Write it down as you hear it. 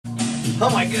Oh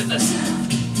my goodness.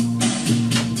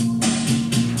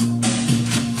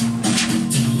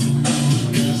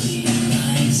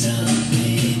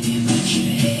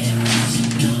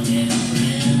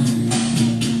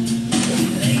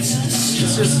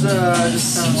 It's just kind of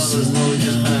one of those little,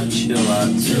 just kind of chill out.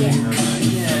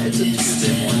 Yeah, it's a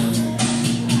Tuesday morning.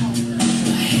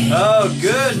 Oh,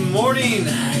 good morning,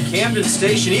 Camden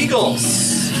Station Eagles.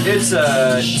 It's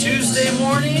a Tuesday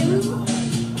morning.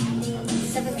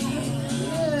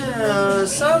 Yeah,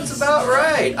 sounds about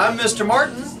right. I'm Mr.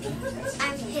 Martin.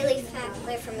 I'm Haley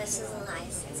Fackler from Mrs.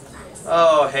 Elias's class.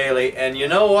 Oh, Haley, and you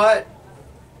know what?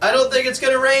 I don't think it's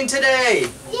going to rain today.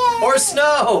 Yay! Or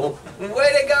snow. Way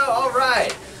to go. All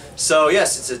right. So,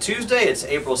 yes, it's a Tuesday. It's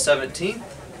April 17th.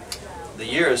 The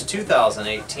year is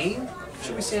 2018.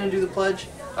 Should we stand and do the pledge?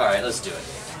 All right, let's do it.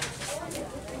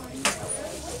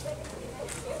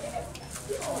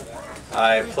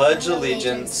 I pledge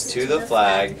allegiance to the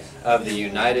flag of the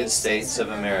United States of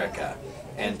America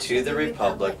and to the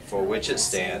republic for which it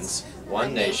stands,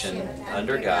 one nation,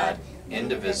 under God,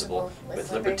 indivisible,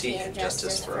 with liberty and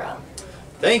justice for all.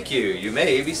 Thank you. You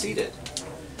may be seated.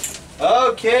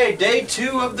 Okay, day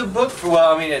 2 of the book.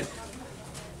 Well, I mean,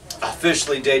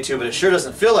 officially day 2, but it sure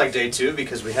doesn't feel like day 2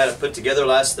 because we had it put together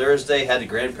last Thursday, had the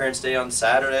Grandparents' Day on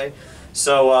Saturday.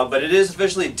 So, but it is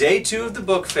officially day 2 of the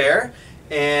book fair.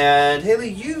 And Haley,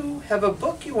 you have a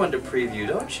book you wanted to preview,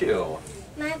 don't you?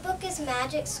 My book is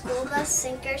Magic School Bus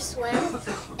Sink or Swim,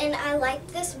 and I like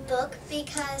this book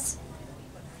because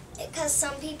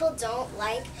some people don't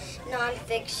like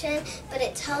nonfiction, but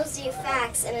it tells you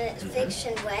facts in a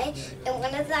fiction way. And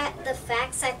one of the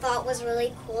facts I thought was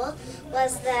really cool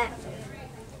was that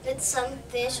it's some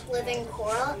fish live in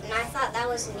coral, and I thought that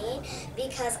was neat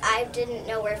because I didn't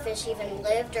know where fish even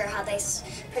lived or how they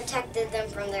protected them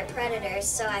from their predators.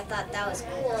 So I thought that was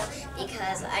cool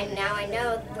because now I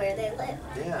know where they live.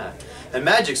 Yeah, and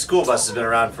Magic School Bus has been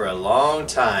around for a long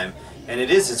time, and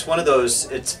it's one of those,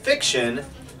 it's fiction,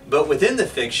 but within the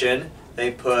fiction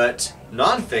they put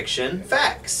nonfiction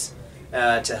facts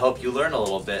to help you learn a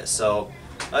little bit. So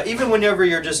even whenever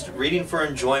you're just reading for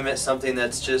enjoyment, something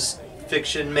that's just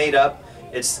fiction made up,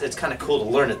 it's kind of cool to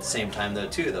learn at the same time though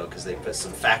because they put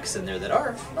some facts in there that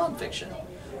are nonfiction.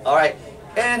 All right,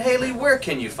 and Haley, where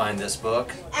can you find this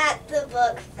book? At the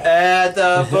book fair. At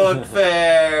the book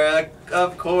fair,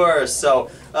 of course. So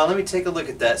let me take a look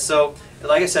at that. So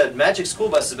like I said, Magic School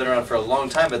Bus has been around for a long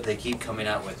time, but they keep coming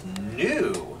out with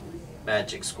new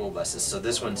Magic School Buses. So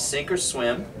this one's Sink or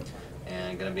Swim,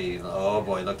 and gonna be, oh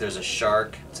boy, look, there's a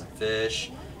shark, some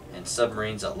fish, and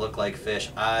submarines that look like fish.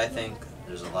 I think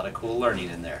there's a lot of cool learning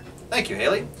in there. Thank you,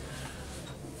 Haley.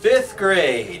 5th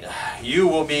grade, you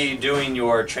will be doing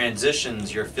your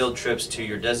transitions, your field trips to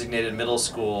your designated middle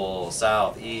school,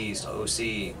 South, East, OC.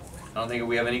 I don't think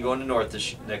we have any going to North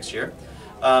next year.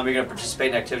 You're going to participate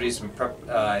in activities in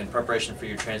preparation for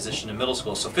your transition to middle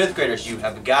school. So 5th graders, you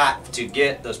have got to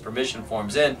get those permission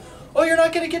forms in, or you're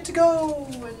not going to get to go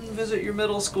and visit your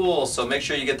middle school. So make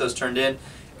sure you get those turned in.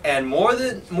 And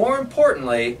more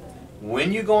importantly,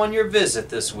 when you go on your visit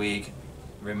this week,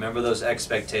 remember those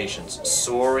expectations.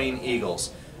 Soaring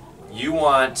Eagles. You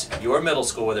want your middle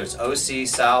school, whether it's OC,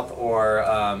 South,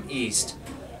 or East,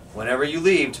 whenever you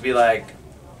leave, to be like,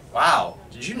 wow,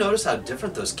 did you notice how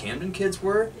different those Camden kids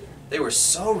were? They were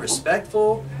so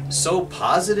respectful, so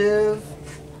positive,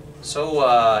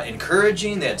 so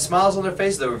encouraging. They had smiles on their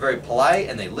faces. They were very polite,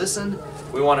 and they listened.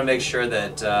 We want to make sure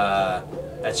that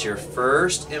that's your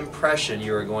first impression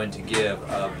you are going to give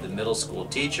of the middle school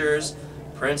teachers,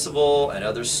 principal, and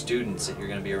other students that you're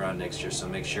going to be around next year. So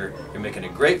make sure you're making a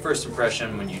great first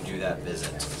impression when you do that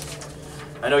visit.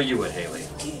 I know you would, Haley.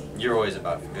 You're always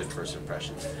about good first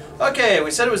impressions. Okay,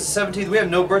 we said it was the 17th. We have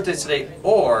no birthdays today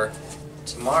or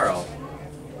tomorrow.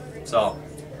 So,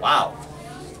 wow.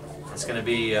 It's going to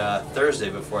be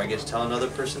Thursday before I get to tell another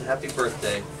person happy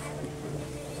birthday.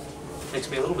 Makes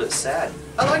me a little bit sad.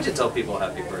 I like to tell people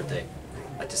happy birthday.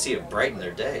 I like to see it brighten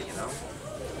their day, you know?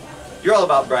 You're all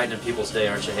about brightening people's day,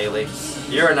 aren't you, Haley?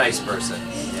 You're a nice person.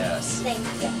 Yes. Thank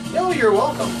you. Oh, you're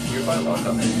welcome. You're quite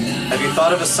welcome. Have you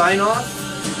thought of a sign-off?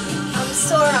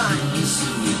 Soar on.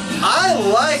 I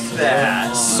like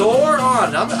that. Soar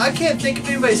on. I can't think if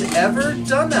anybody's ever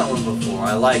done that one before.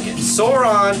 I like it. Soar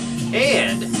on,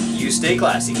 and you stay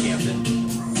classy, Camden.